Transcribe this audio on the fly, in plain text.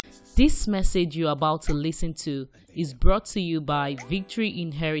This message you're about to listen to is brought to you by Victory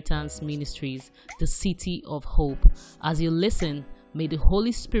Inheritance Ministries, the City of Hope. As you listen, may the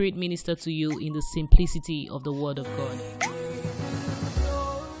Holy Spirit minister to you in the simplicity of the Word of God.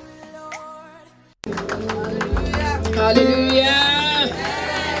 Hallelujah.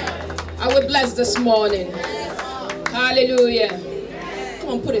 I will bless this morning. Hallelujah. Come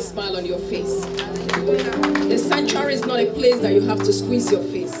on, put a smile on your face. The sanctuary is not a place that you have to squeeze your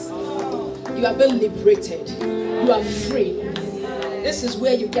face. You have been liberated. You are free. This is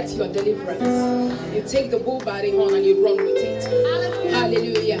where you get your deliverance. You take the bull by the horn and you run with it.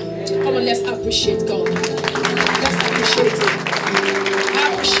 Hallelujah. Come on, let's appreciate God. Let's appreciate Him.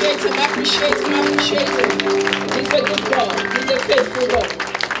 Appreciate Him, appreciate Him, appreciate Him. He's a good God. He's a faithful God.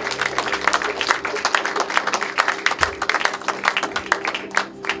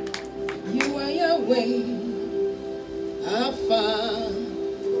 You are Yahweh, Alpha,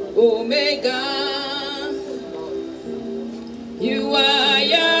 Omega. You are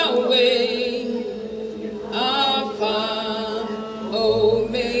Yahweh, Alpha,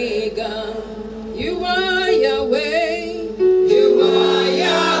 Omega. You are Yahweh. You are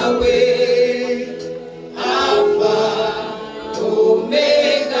Yahweh, Alpha,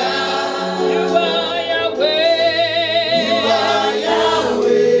 Omega. You are Yahweh. You are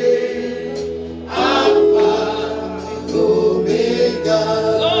Yahweh, Alpha, Omega.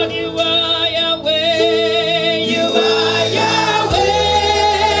 Lord, you are Yahweh. You are Yahweh.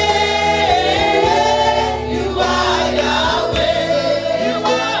 You are Yahweh. You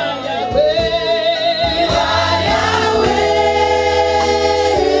are Yahweh. You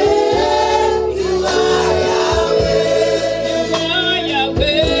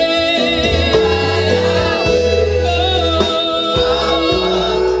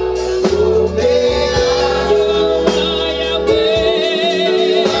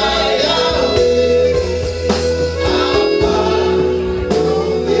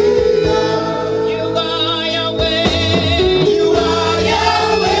Yahweh. You are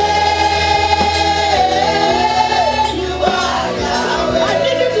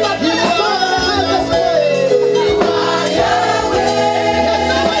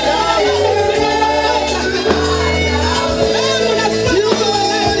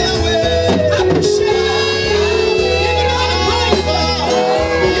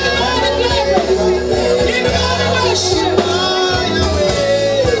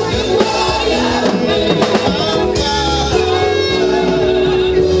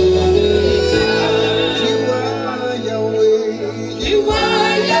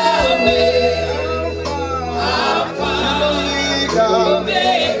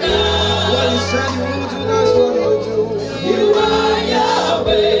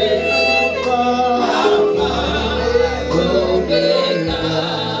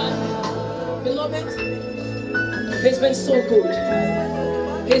He's been so good.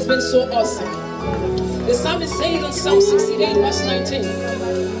 He's been so awesome. The psalmist says in Psalm 68 verse 19,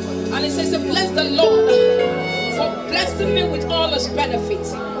 and it says, bless the Lord for blessing me with all his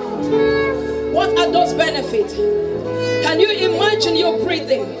benefits. What are those benefits? Can you imagine you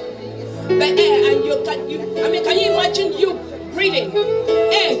breathing the air and can you imagine you breathing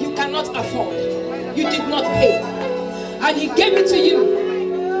air you cannot afford, you did not pay, and he gave it to you?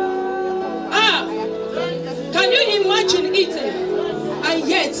 Can you imagine eating and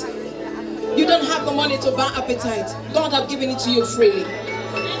yet you don't have the money to buy appetite? God has given it to you freely.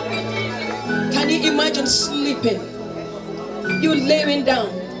 Can you imagine sleeping? You laying down,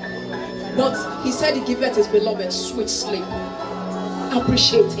 but he said he giveth his beloved sweet sleep.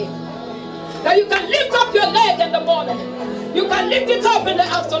 Appreciate him. That you can lift up your leg in the morning, you can lift it up in the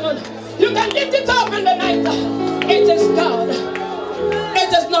afternoon, you can lift it up in the night. It is God.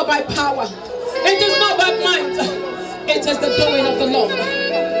 It is not by power, it is not by might, it is the doing of the Lord.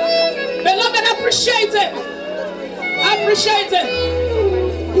 Beloved, appreciate him. Appreciate him.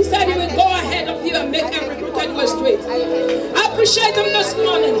 He said he will go ahead of you and make every crooked way straight. Appreciate him this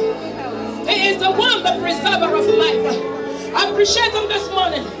morning. He is the one, the preserver of life. Appreciate him this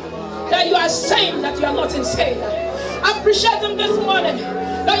morning that you are sane, that you are not insane. Appreciate him this morning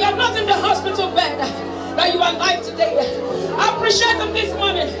that you are not in the hospital bed, that you are alive today. Appreciate him this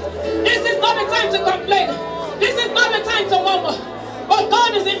morning. This is not the time to complain. This is not the time to murmur. But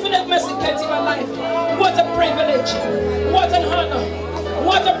God is infinite mercy kept you alive. What a privilege. What an honor.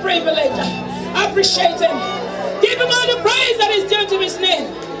 What a privilege. Appreciate him. Give him all the praise that is due to his name.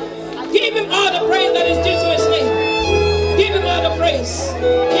 Give him all the praise that is due to his name. Give him all the praise.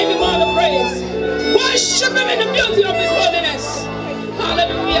 Give him all the praise. Worship him in the beauty of his holiness.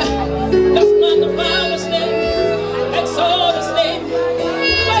 Hallelujah. Let's magnify his name. Exalt his name.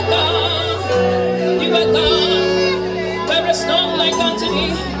 My God.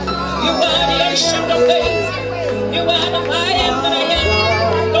 You are the ancient of days. You are the I am that I am.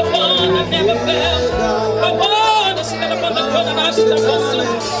 The one that never fell. The one that stood upon the throne and asked the apostle.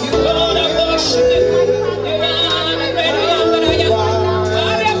 You are the worship. You are the great I am that I am.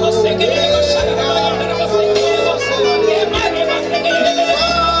 I was taking it.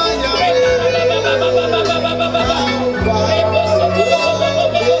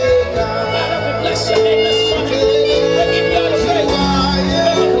 Bless your name this morning. We give you all the praise. We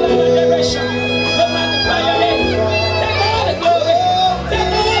give you all the adoration. We magnify your name. Take all the glory.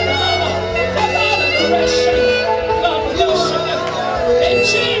 Take all the honor. Take all the adoration. Lord, we worship you. In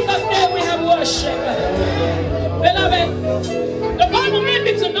Jesus' name we have worship. Beloved, the Bible made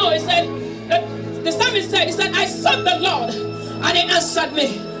me to know, it said, the psalmist said, I sought the Lord and he answered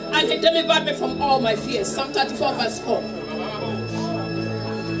me and he delivered me from all my fears. Psalm 34 verse 4.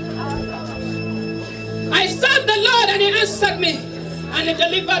 I sought the Lord and he answered me and he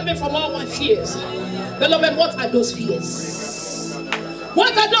delivered me from all my fears. Beloved, what are those fears?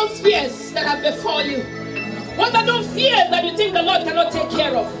 What are those fears that are before you? What are those fears that you think the Lord cannot take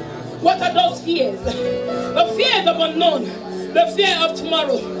care of? What are those fears? The fears of unknown, the fear of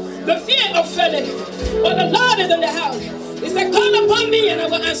tomorrow, the fear of failing. But the Lord is in the house. He said, call upon me and I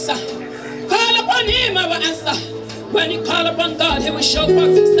will answer. Call upon him, I will answer. When you call upon God, he will show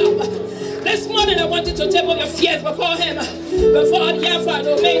forth himself. This morning I want you to table your fears before him, before the Alpha and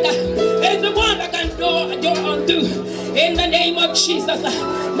Omega. He's the one that can do undo. In the name of Jesus. Don't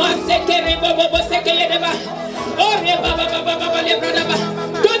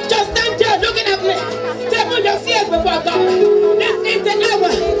just stand there looking at me. Table your fears before God. This is the hour.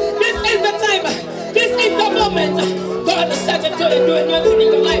 This is the time. This is the moment. God is starting to do a new thing in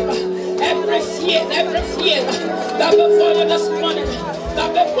your life. Every fear that before you this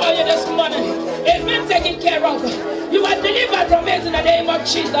morning, it's been taken care of. You are delivered from it in the name of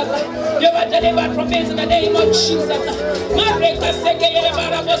Jesus. You are delivered from it in the name of Jesus.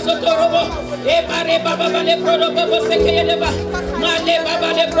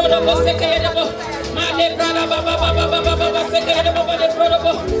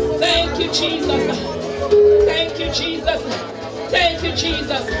 Thank you, Jesus. Thank you, Jesus. Thank you,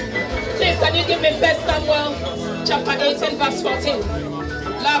 Jesus. Please, can you give me 1 Samuel chapter 18, verse 14?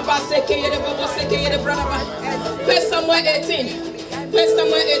 1 Samuel 18. 1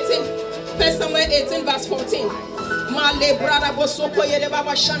 Samuel 18, verse 14. Le brada bosoko yere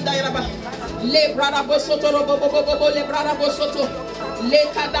baba shanda yaba. Le brada bosoto robo le brada bosoto. Le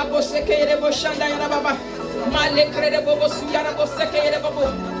kada boseke yere boshanda yaba. Ma le krede bobo suyara boseke yere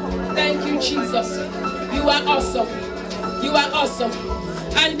bobo. Thank you, Jesus. You are awesome. You are awesome.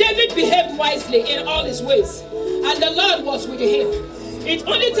 And David behaved wisely in all his ways, and the Lord was with him. It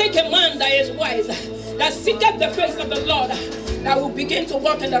only takes a man that is wise, that seeketh the face of the Lord, that will begin to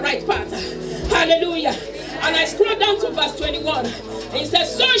walk in the right path. Hallelujah. And I scroll down to verse 21. And it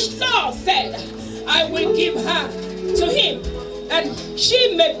says, so Saul said, I will give her to him, and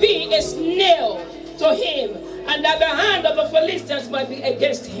she may be a snail to him, and that the hand of the Philistines might be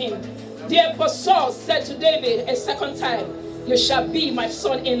against him. Therefore Saul said to David a second time, you shall be my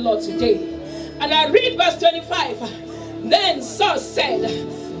son-in-law today. And I read verse 25. Then Saul said,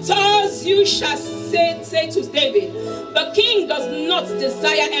 thus you shall say to David, the king does not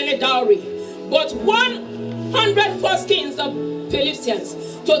desire any dowry, but 100 foreskins of Philistines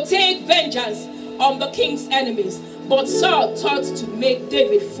to take vengeance on the king's enemies. But Saul thought to make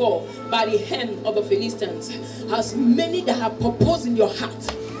David fall by the hand of the Philistines. As many that have proposed in your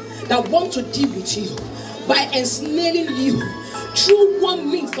heart that want to deal with you by ensnaring you through one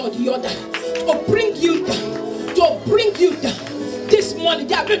means or the other, to bring you down, this morning,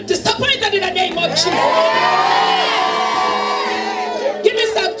 they have been disappointed in the name of Jesus. Give me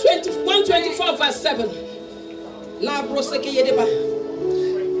Psalm 124 verse 7.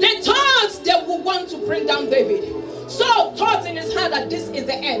 They thought they would want to bring down David. Saul thought in his heart that this is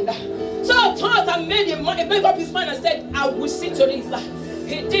the end. Saul thought and made up his mind and said, I will see to this.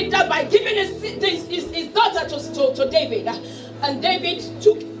 He did that by giving his daughter to David. And David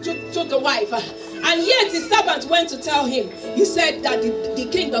took the wife. And yet his servant went to tell him. He said that the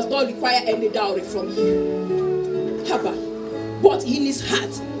king does not require any dowry from you. But in his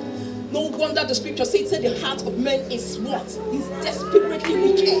heart, no wonder the scripture says the heart of man is what? Is desperately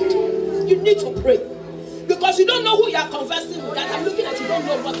wicked. You need to pray. Because you don't know who you are conversing with. That I'm looking at, you don't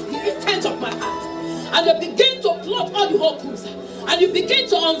know what the intent of my heart. And they begin to plot all the holes. And you begin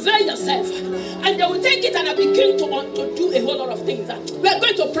to unveil yourself. And they will take it and begin to do a whole lot of things. We are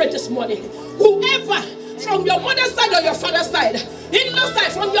going to pray this morning. Whoever, from your mother's side or your father's side, in-law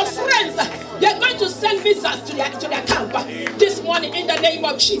side, from your friends, They're going to send missiles to their camp this morning in the name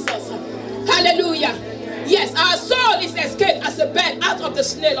of Jesus. Hallelujah. Yes, our soul is escaped as a bird out of the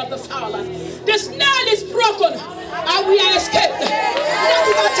snare of the fowler. The snare is broken and we are escaped. That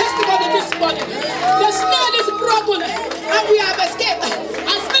is our testimony this morning. The snare is broken and we have escaped.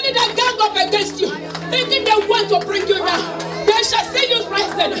 As many that gang up against you, thinking they want to bring you down, they shall see you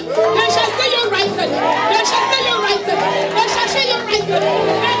rising. They shall see you rising. They shall see you rising. They shall see you rising.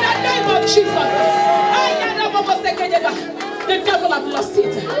 In the name of Jesus. The devil have lost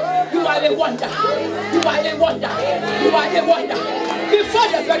it. You are a wonder. You are a wonder. You are a wonder. Before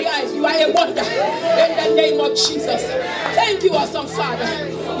their very eyes, you are a wonder. In the name of Jesus. Thank you, awesome Father.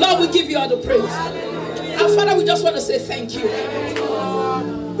 Lord, we give you all the praise. And Father, we just want to say thank you.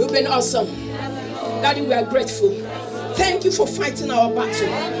 You've been awesome. Daddy, we are grateful. Thank you for fighting our battle.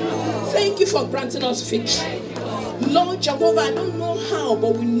 Thank you for granting us victory. Lord Jehovah, I don't know how,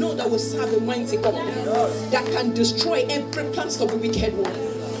 but we know that we serve a mighty God that can destroy every plans of the wicked one.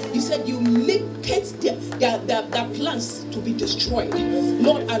 You said you make their plans to be destroyed.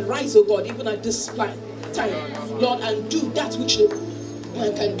 Lord, arise, O God, even at this time, Lord, and do that which no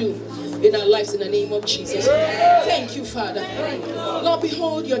man can do in our lives in the name of Jesus. Thank you, Father. Lord,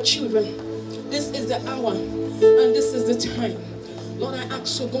 behold your children. This is the hour and this is the time. Lord, I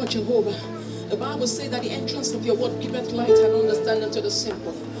ask, O God, Jehovah. The Bible says that the entrance of your word giveth light and understanding to the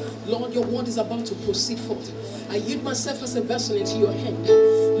simple. Lord, your word is about to proceed forth. I yield myself as a vessel into your hand.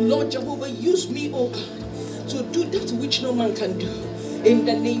 Lord Jehovah, use me, oh God, to do that which no man can do. In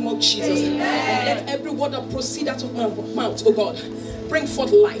the name of Jesus. And let every word that proceed out of my mouth, oh God, bring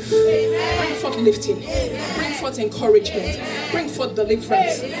forth life, bring forth lifting, bring forth encouragement, bring forth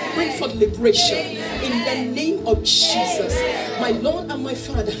deliverance, bring forth liberation. In the name of Jesus. My Lord and my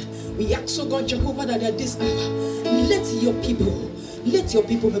Father, we ask, oh God, Jehovah, that at this hour, let your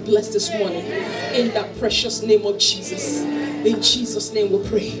people be blessed this morning. In the precious name of Jesus. In Jesus' name we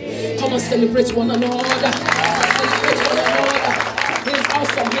pray. Come and celebrate one another. Celebrate one another. He's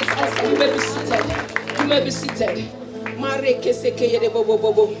awesome. He's awesome. You may be seated. You may be seated.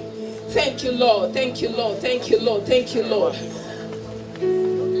 Thank you, Lord. Thank you, Lord. Thank you, Lord. Thank you, Lord.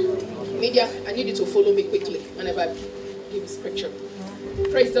 Media, I need you to follow me quickly whenever I give scripture.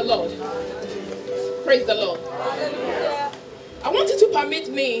 Praise the Lord. Praise the Lord. I want you to permit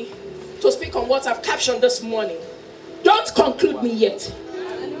me to speak on what I've captioned this morning. Don't conclude me yet.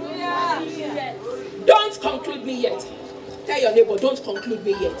 Don't conclude me yet. Tell your neighbor, don't conclude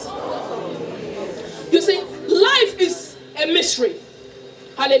me yet. You see, life is a mystery.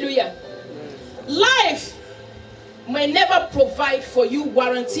 Hallelujah. Life may never provide for you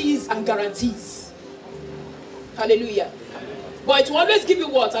warranties and guarantees. Hallelujah. But it will always give you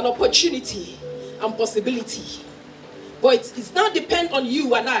what? An opportunity and possibility. But it's now depend on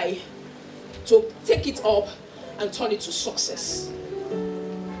you and I to take it up and turn it to success.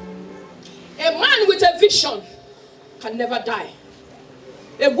 A man with a vision can never die.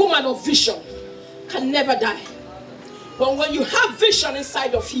 A woman of vision can never die. But when you have vision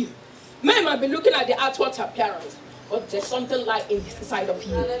inside of you, men might be looking at the outward appearance, but there's something like inside of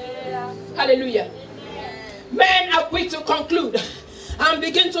you. Hallelujah. Hallelujah. Men are quick to conclude and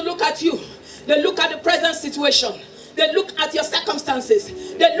begin to look at you. They look at the present situation. They look at your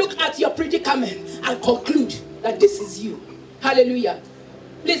circumstances. They look at your predicament and conclude that this is you. Hallelujah.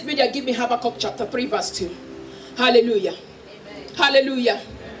 Please be there. Give me Habakkuk chapter 3 verse 2. Hallelujah. Amen. Hallelujah.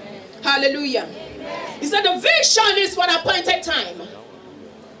 Amen. Hallelujah. Amen. He said the vision is for an appointed time.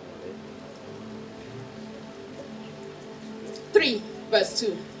 3 verse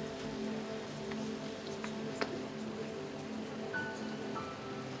 2.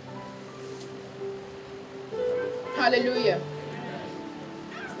 Hallelujah.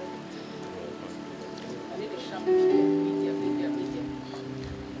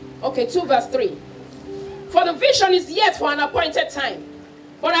 Okay, 2 verse 3. For the vision is yet for an appointed time,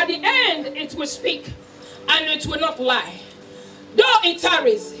 but at the end it will speak, and it will not lie. Though it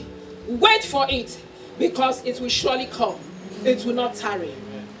tarries, wait for it, because it will surely come. It will not tarry.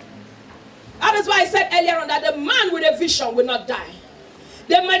 That is why I said earlier on that the man with a vision will not die.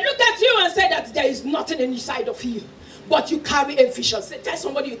 They might look at you and say that there is nothing inside of you, but you carry a vision. Say, tell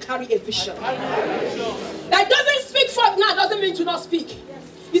somebody you carry a vision. That doesn't speak forth now, doesn't mean to not speak.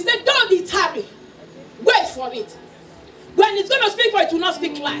 He said, don't it tarry. Wait for it. When it's going to speak for it, will not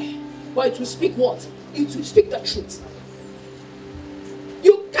speak lie, but it will speak what? It will speak the truth.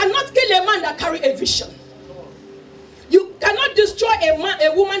 You cannot kill a man that carry a vision. You cannot destroy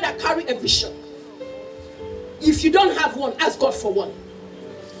a woman that carry a vision. If you don't have one, ask God for one.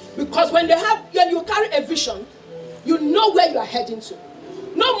 Because when you carry a vision, you know where you are heading to.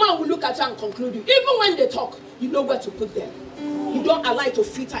 No man will look look at you and conclude you. Even when they talk, you know where to put them. You don't allow it to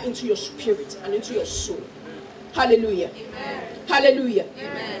filter into your spirit and into your soul. Hallelujah. Amen. Hallelujah.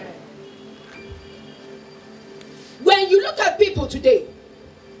 Amen. When you look at people today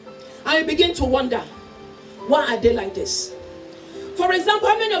and you begin to wonder, why are they like this? For example,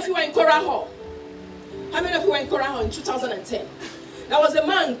 how many of you were in Korah Hall? How many of you were in Korah Hall in 2010? There was a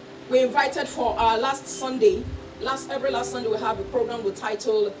man we invited for our last Sunday. Every last Sunday we have a program with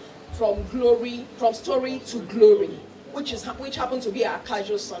title From Story to Glory, which happened to be our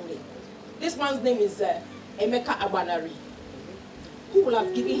casual Sunday. This man's name is Emeka Abanari. Who will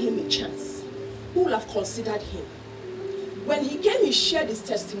have given him a chance? Who will have considered him? When he came, he shared his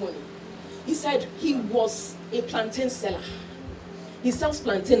testimony. He said he was a plantain seller. He sells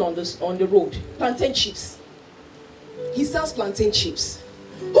plantain on the road, plantain chips. He sells plantain chips.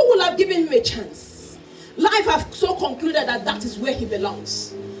 Who will have given him a chance? Life has so concluded that is where he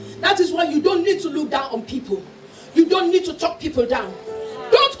belongs. That is why you don't need to look down on people. You don't need to talk people down.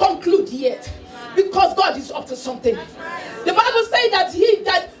 Don't conclude yet, because God is up to something. The Bible says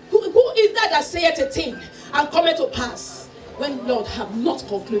that who is that saith a thing and cometh to pass when the Lord have not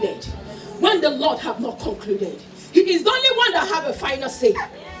concluded? When the Lord have not concluded, He is the only one that have a final say.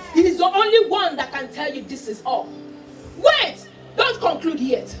 He is the only one that can tell you this is all. Wait, don't conclude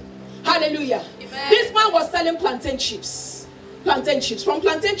yet. Hallelujah. Amen. This man was selling plantain chips. Plantain chips. From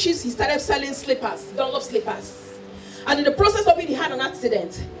plantain chips, he started selling slippers, Dunlop slippers. And in the process of it, he had an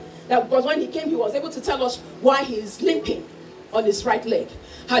accident. That because when he came, he was able to tell us why he is limping on his right leg.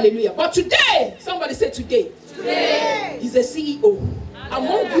 Hallelujah. But today, somebody say today. Today. He's a CEO.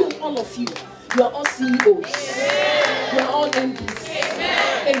 Among you, all of you, you are all CEOs. Amen. You are all MDs.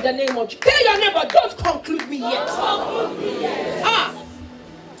 Amen. In the name of Jesus. Tell your neighbor, don't conclude me yet.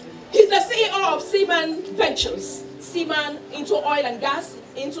 He's the CEO of Seaman Ventures. Seaman into oil and gas,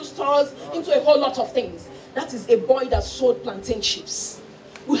 into stores, into a whole lot of things. That is a boy that sold plantain chips.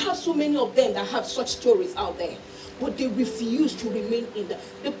 We have so many of them that have such stories out there. But they refuse to remain in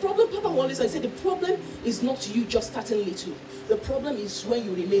the problem. Papa always said the problem is not you just starting little. The problem is when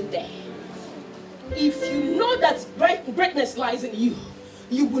you remain there. If you know that greatness lies in you,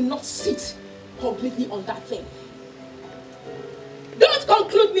 you will not sit completely on that thing. Don't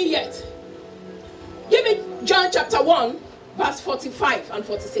conclude me yet. Give me John chapter 1, verse 45 and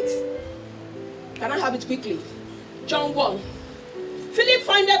 46. Can I have it quickly? John 1. Philip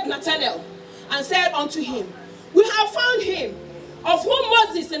findeth Nathanael and said unto him, we have found him, of whom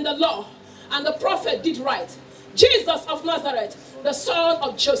Moses in the law and the prophet did write, Jesus of Nazareth, the son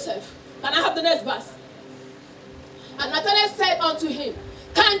of Joseph. Can I have the next verse? And Nathanael said unto him,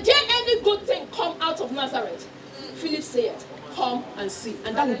 can there any good thing come out of Nazareth? Philip said, come and see,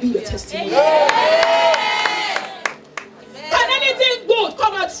 and that will be your testimony. Can anything good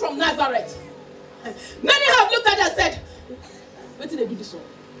come out from Nazareth? Many have looked at it and said, wait till they do this one.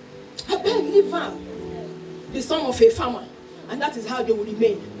 I beg leave him. The son of a farmer, and that is how they will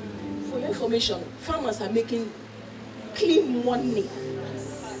remain. For your information, farmers are making clean money.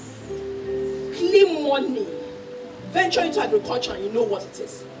 Clean money. Venture into agriculture and you know what it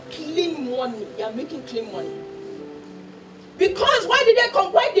is. Clean money. They are making clean money. Because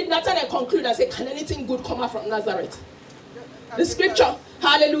why did Nathanael conclude and say, can anything good come out from Nazareth? The scripture,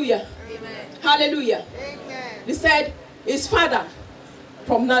 hallelujah. Amen. Hallelujah. Amen. He said, his father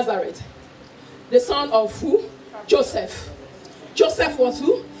from Nazareth. The son of who? Joseph. Joseph was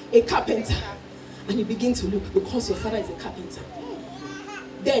who? A carpenter. And he began to look, because your father is a carpenter.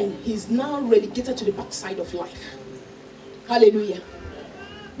 Then he's now relegated to the backside of life. Hallelujah.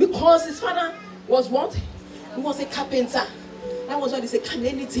 Because his father was what? He was a carpenter. That was why they say, can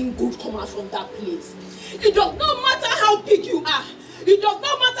anything good come out from that place? It does not matter how big you are. It does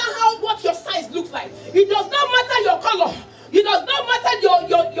not matter what your size looks like. It does not matter your color. It does not matter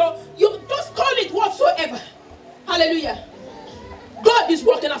your just call it whatsoever. Hallelujah. God is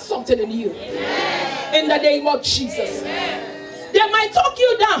working out something in you. Amen. In the name of Jesus. Amen. They might talk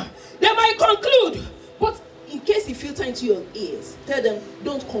you down. They might conclude. But in case it filters into your ears, tell them,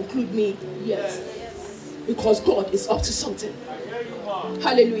 don't conclude me yet. Because God is up to something.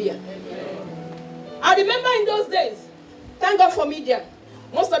 Hallelujah. I remember in those days, thank God for media.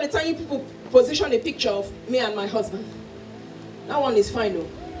 Most of the time people position a picture of me and my husband. That one is fine though.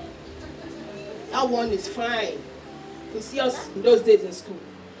 That one is fine. You see us in those days in school.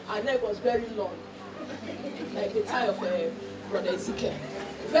 Our neck was very long. Like the tie of Brother Ezekiel.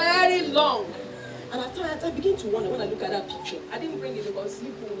 Very long. And I begin to wonder when I look at that picture. I didn't bring it because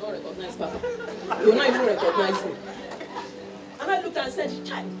people will not recognize Papa. They will not even recognize me. And I looked and said,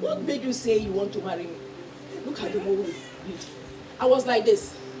 Child, what made you say you want to marry me? Look at the whole beauty. I was like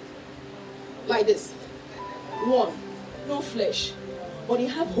this. like this. One, no flesh, but you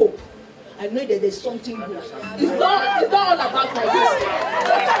have hope. I know that there's something good. It's not all about like this.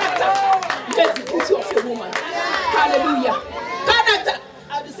 Character makes the beauty of a woman. Hallelujah. Character,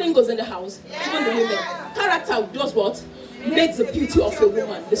 are the singles in the house, even the women. Character does what? Makes the beauty of a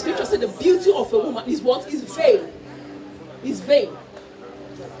woman. The scripture said the beauty of a woman is what? Is vain. Is vain.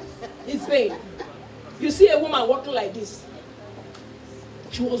 It's vain. You see a woman walking like this.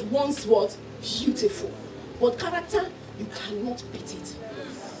 She was once what? Beautiful. But character, you cannot beat it.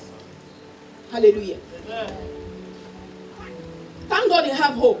 Hallelujah. Thank God you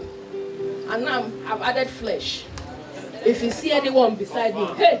have hope. And now I've added flesh. If you see anyone beside me,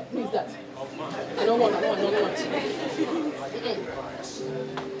 hey, who is that? I don't want.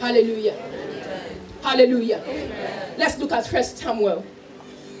 Hallelujah. Hallelujah. Let's look at 1 Samuel.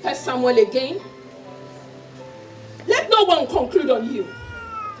 1 Samuel again. Let no one conclude on you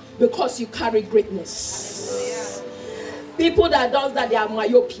because you carry greatness. People that does that, they are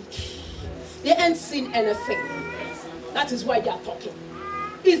myopic. They ain't seen anything. That is why they are talking.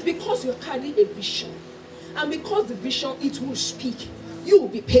 It's because you carry a vision. And because the vision, it will speak. You will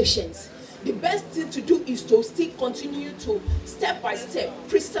be patient. The best thing to do is to still continue to step by step,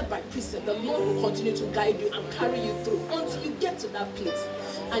 precept by precept. The Lord will continue to guide you and carry you through until you get to that place.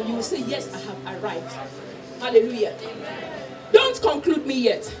 And you will say, yes, I have arrived. Hallelujah. Don't conclude me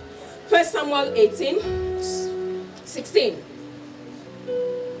yet. 1 Samuel 18:16.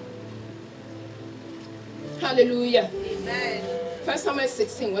 Hallelujah. Amen. 1 Samuel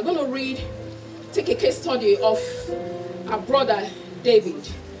 16. We're going to take a case study of our brother David.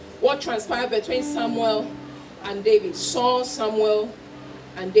 What transpired between Samuel and David. Saul, Samuel,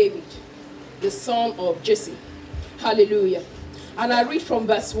 and David, the son of Jesse. Hallelujah. And I read from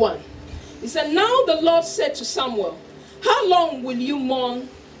verse 1. He said, now the Lord said to Samuel, how long will you mourn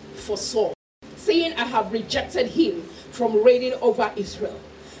for Saul, seeing I have rejected him from reigning over Israel?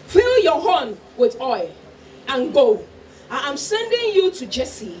 Fill your horn with oil and go. I am sending you to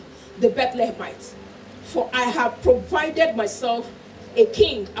Jesse the Bethlehemite, for I have provided myself a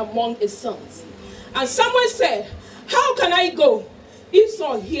king among his sons. And Samuel said, how can I go? If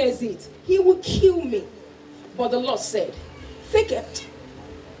Saul hears it, he will kill me. But the Lord said, take it.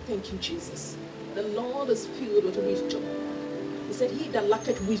 Thank you, Jesus. The Lord is filled with wisdom. He said, he that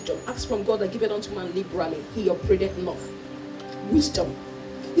lacketh wisdom, ask from God that giveth unto man liberally. He upbraideth not. Wisdom.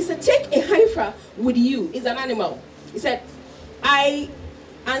 He said, take a heifer with you. It's an animal. He said, I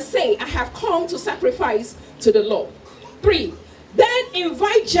have come to sacrifice to the Lord. 3. Then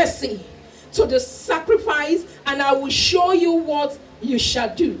invite Jesse to the sacrifice, and I will show you what you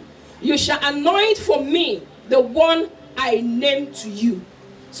shall do. You shall anoint for me the one I named to you.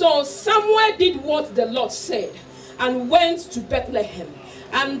 So Samuel did what the Lord said and went to Bethlehem.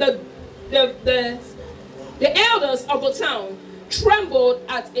 And the elders of the town trembled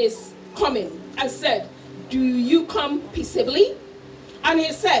at his coming and said, do you come peaceably? And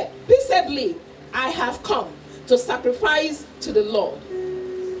he said, peaceably I have come to sacrifice to the Lord.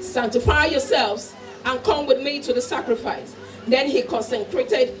 Sanctify yourselves and come with me to the sacrifice. Then he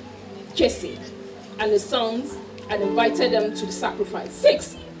consecrated Jesse and his sons and invited them to the sacrifice.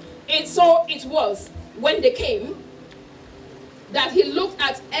 6. So it was when they came that he looked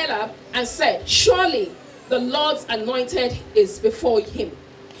at Eliab and said, surely the Lord's anointed is before him.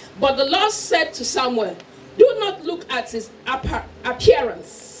 But the Lord said to Samuel, do not look at his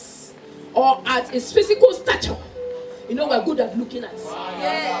appearance or at his physical stature. You know, we're good at looking at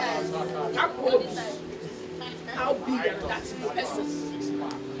how big and that is the person.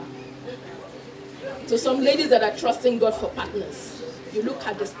 So some ladies that are trusting God for partners, you look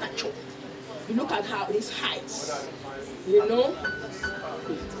at the stature, you look at how his height, you know,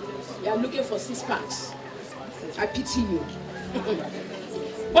 you are looking for 6 packs. I pity you.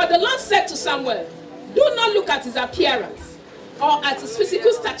 But the Lord said to Samuel, do not look at his appearance or at his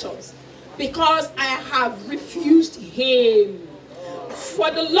physical status, because I have refused him.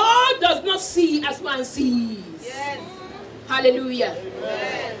 For the Lord does not see as man sees. Yes. Hallelujah.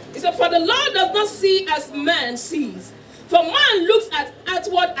 Yes. He said, for the Lord does not see as man sees. For man looks at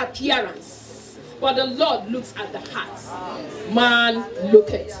outward appearance, but the Lord looks at the heart. Man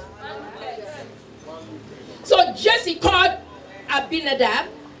looketh. So Jesse called Abinadab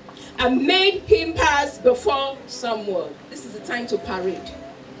and made him pass before Samuel. This is the time to parade.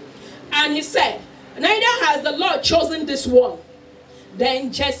 And he said, neither has the Lord chosen this one.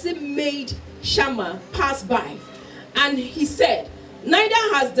 Then Jesse made Shammah pass by. And he said, neither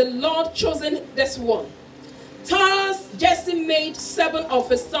has the Lord chosen this one. Thus Jesse made 7 of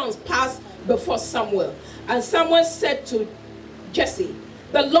his sons pass before Samuel. And Samuel said to Jesse,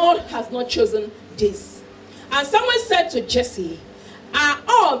 the Lord has not chosen this. And someone said to Jesse, are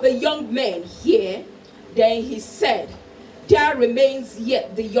all the young men here? Then he said, there remains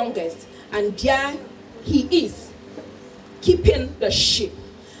yet the youngest, and there he is, keeping the sheep.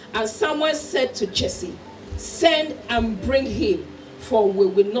 And someone said to Jesse, send and bring him, for we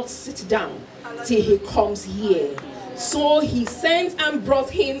will not sit down till he comes here. So he sent and brought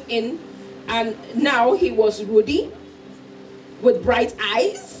him in, and now he was ruddy, with bright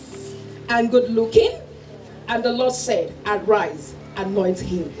eyes, and good looking. And the Lord said, arise, anoint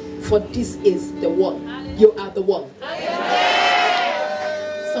him, for this is the one. You are the one.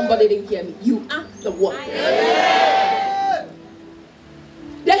 Somebody didn't hear me. You are the one.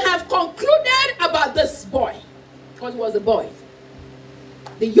 They have concluded about this boy, because he was a boy,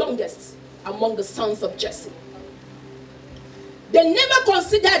 the youngest among the sons of Jesse. They never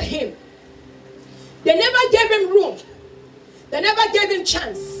considered him. They never gave him room. They never gave him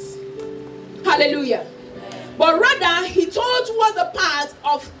chance. Hallelujah. But rather, he told was the part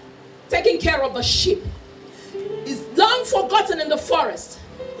of taking care of the sheep. He's long forgotten in the forest,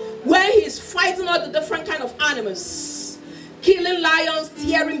 where he's fighting all the different kind of animals, killing lions,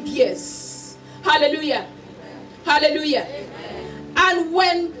 tearing bears. Hallelujah. Hallelujah. And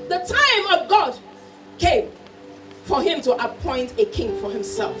when the time of God came for him to appoint a king for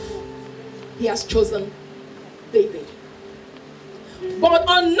himself, he has chosen David. But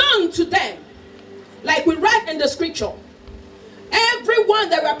unknown to them, like we read in the scripture, everyone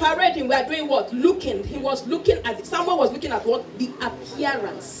that were parading were doing what? Looking. He was looking at it. Someone was looking at what? The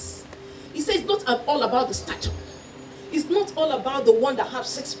appearance. He says it's not all about the stature. It's not all about the one that has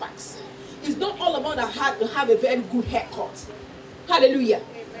 6 packs. It's not all about that had to have a very good haircut. Hallelujah.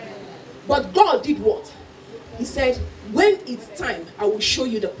 Amen. But God did what? He said, when it's time, I will show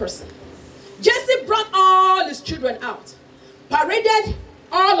you the person. Jesse brought all his children out, paraded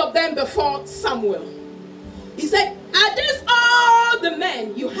all of them before Samuel. He said, are these all the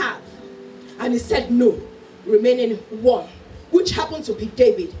men you have? And he said, no, remaining one, which happened to be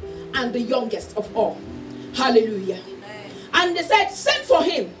David, and the youngest of all. Hallelujah. Amen. And they said, send for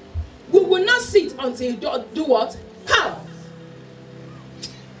him. We will not sit until you do what? Come.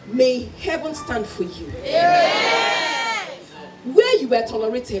 May heaven stand for you. Amen. Where you were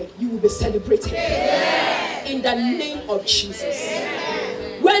tolerated, you will be celebrated. Amen. In the name of Jesus.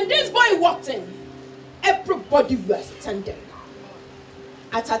 Amen. When this boy walked in, everybody was standing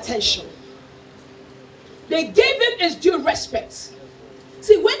at attention. They gave him his due respect.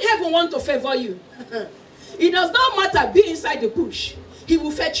 See, when heaven wants to favor you, it does not matter, be inside the bush. He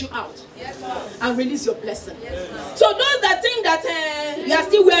will fetch you out, yes, and release your blessing. Yes, so those that think that you are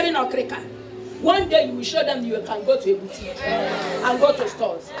still wearing a cracker, one day you will show them you can go to a boutique and go to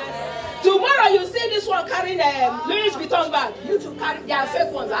stores. Tomorrow you see this one carrying a Louis Vuitton bag. You to carry their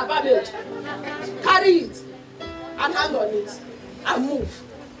fake ones, carry it and hang on it and move.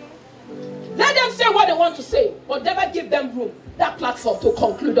 Let them say what they want to say, but never give them room, that platform, to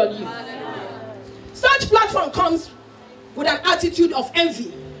conclude on you. Such platform comes with an attitude of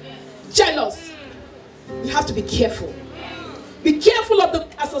envy, jealous. You have to be careful. Be careful of the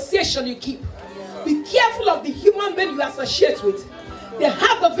association you keep. Be careful of the human being you associate with. They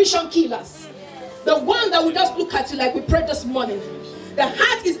have the vision killers. The one that will just look at you like we prayed this morning. The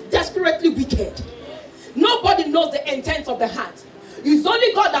heart is desperately wicked. Nobody knows the intent of the heart. It's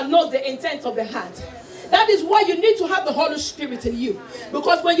only God that knows the intent of the heart. That is why you need to have the Holy Spirit in you.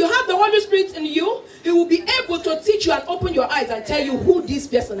 Because when you have the Holy Spirit in you, He will be able to teach you and open your eyes and tell you who this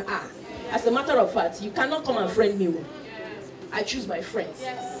person are. As a matter of fact, you cannot come and friend me. I choose my friends.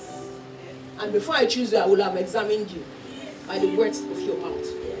 Yes. And before I choose you, I will have examined you by the words of your mouth.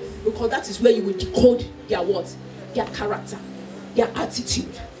 Because that is where you will decode their words, their character, their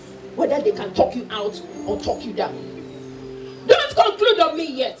attitude. Whether they can talk you out or talk you down. Don't conclude on me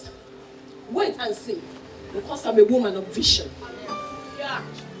yet. Wait and see. Because I'm a woman of vision. Yeah.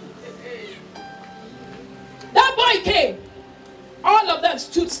 That boy came. All of them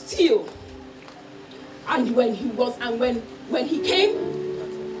stood still. And when he came,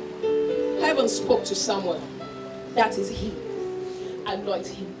 heaven spoke to Samuel. That is he. Anoint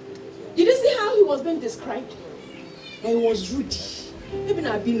him. Did you see how he was being described? And he was ruddy. Even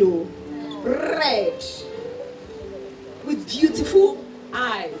albino, red, with beautiful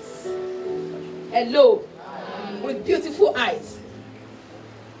eyes. Hello, with beautiful eyes.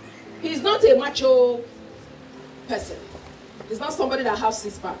 He's not a macho person. He's not somebody that has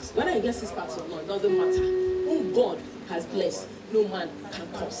 6 packs. Whether he gets 6 packs or not, it doesn't matter. Whom God has blessed, no man can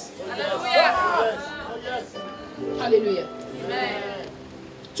curse. Hallelujah. Hallelujah. Amen.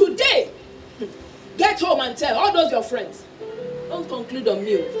 Today, get home and tell all those your friends, Don't conclude on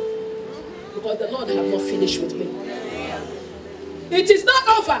me, because the Lord have not finished with me. It is not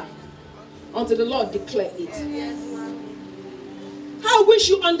over until the Lord declare it. How wish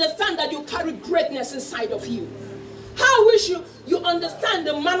you understand that you carry greatness inside of you. How wish you understand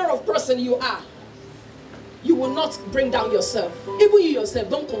the manner of person you are. You will not bring down yourself. Even you yourself,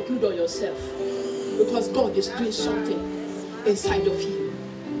 don't conclude on yourself. Because God is doing something inside of you.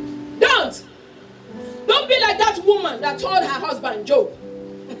 Don't be like that woman that told her husband, Job,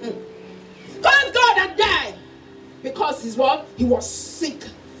 curse God and die. Because he was sick.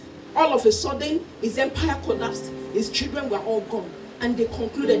 All of a sudden, his empire collapsed. His children were all gone. And they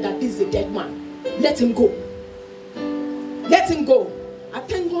concluded that this is a dead man. Let him go. Let him go. I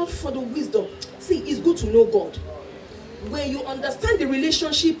thank God for the wisdom. See, it's good to know God. When you understand the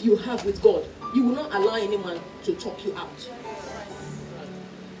relationship you have with God, you will not allow anyone to talk you out.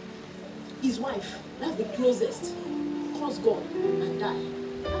 His wife, that's the closest. Curse God and die.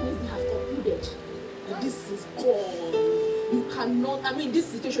 That means they have concluded that this is God. You cannot, this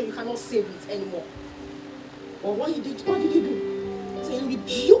situation, you cannot save it anymore. But what did he do? So he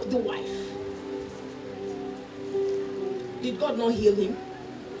rebuked the wife. Did God not heal him?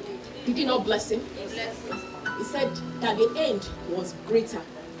 Did he not bless him? He said that the end was greater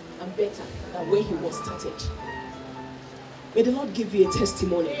and better than when he was started. May the Lord give you a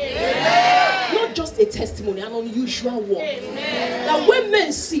testimony. Amen. Not just a testimony, an unusual one. Amen. That when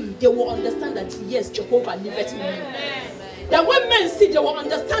men see, they will understand that yes, Jehovah liveth in you. That when men see, they will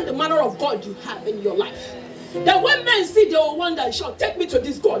understand the manner of God you have in your life. That when men see, they will wonder, shall take me to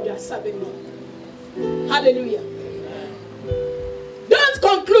this God you are serving me. Hallelujah. Don't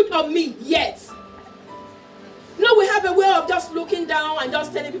conclude on me yet. No, we have a way of just looking down and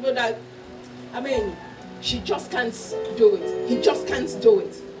just telling people that, she just can't do it. He just can't do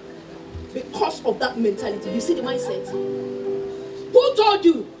it. Because of that mentality. You see the mindset? Who told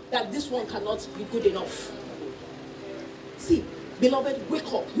you that this one cannot be good enough? See, beloved,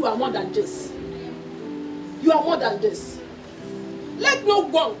 wake up. You are more than this. You are more than this. Let no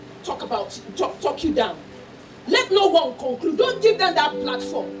one talk you down. Let no one conclude. Don't give them that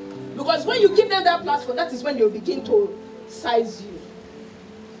platform. Because when you give them that platform, that is when they will begin to size you.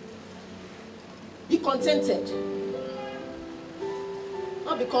 Be contented.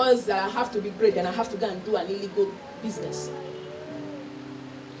 Not because I have to be great and I have to go and do an illegal business.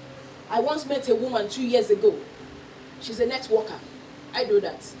 I once met a woman 2 years ago. She's a networker. I do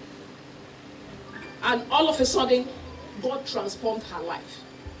that. And all of a sudden, God transformed her life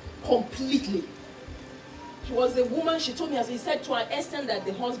completely. She was a woman, she told me, as he said, to an extent that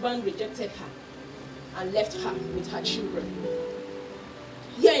the husband rejected her and left her with her children.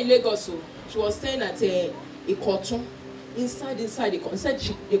 Here in Lagos, she was staying at a Ikoton, inside the Ikoton. Said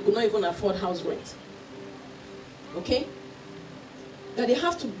they could not even afford house rent. Okay? That they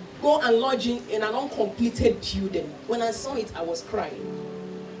have to go and lodge in an uncompleted building. When I saw it, I was crying.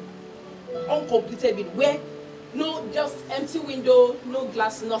 Uncompleted building, where no, just empty window, no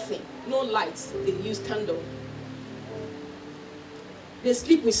glass, nothing, no lights. They use candle. They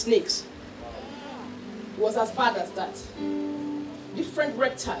sleep with snakes. It was as bad as that. Different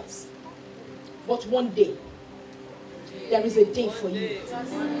reptiles. But one day, there is a day for you.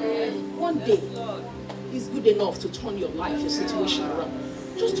 One day is good enough to turn your life, your situation around.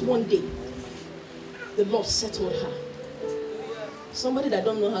 Just one day, the Lord settled her. Somebody that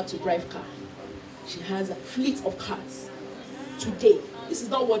don't know how to drive car. She has a fleet of cars. Today, this is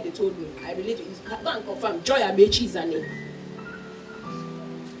not what they told me. I relate to it. I don't confirm. Joy Amechi is her name.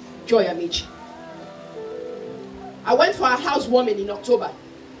 Joy Amechi. I went for a housewarming in October.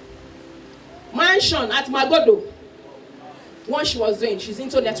 Mansion at Magodo. What she was doing, she's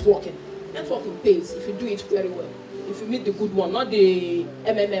into networking. Networking pays if you do it very well. If you meet the good one, not the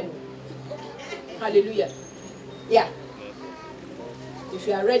MMM. Hallelujah. Yeah. If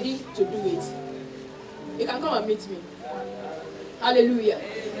you are ready to do it, you can come and meet me. Hallelujah.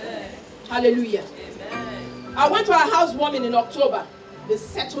 Amen. Hallelujah. Amen. I went to her housewarming in October. They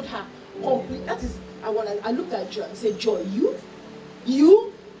settled her complete. That is, I looked at Joy and said, Joy, you?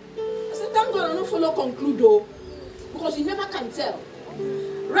 I said, thank God I don't follow conclude though. Because you never can tell.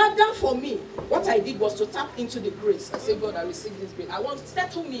 Rather for me, what I did was to tap into the grace. I said, God, I received this grace. I want to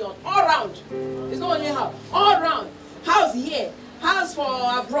settle me on all round. It's not only house, all round. House here, house for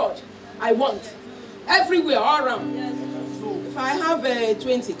abroad. I want. Everywhere, all around. If I have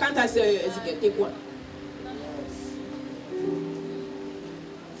 20, can't I say, Ezekiel, take one?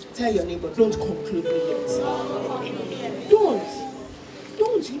 Tell your neighbor, don't conclude me yet.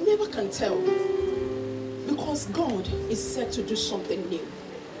 Don't. You never can tell. Because God is set to do something new.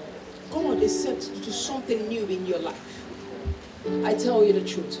 God is set to do something new in your life. I tell you the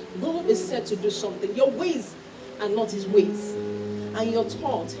truth. God is said to do something. Your ways are not his ways. And your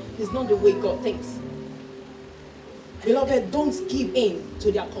thought is not the way God thinks. Beloved, don't give in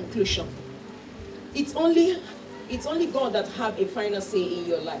to their conclusion. It's only God that have a final say in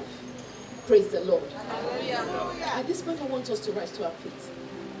your life. Praise the Lord. At this point, I want us to rise to our feet.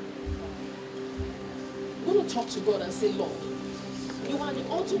 We want to talk to God and say, Lord, you are the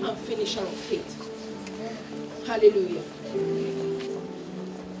author and finisher of faith. Hallelujah.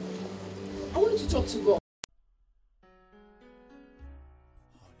 I want you to talk to God.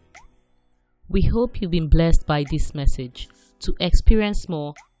 We hope you've been blessed by this message. To experience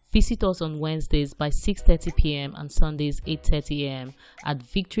more, visit us on Wednesdays by 6:30 p.m. and Sundays 8:30 a.m. at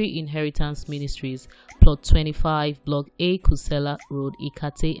Victory Inheritance Ministries, Plot 25, Block A, Kusela Road,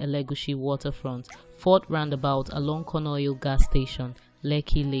 Ikate, Elegushi Waterfront, 4th Roundabout along Konoyo Gas Station,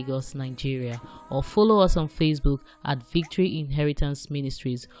 Lekki, Lagos, Nigeria. Or follow us on Facebook at Victory Inheritance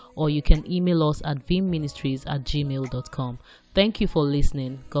Ministries, or you can email us at vimministries@gmail.com. Thank you for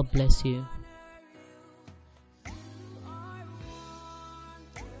listening. God bless you.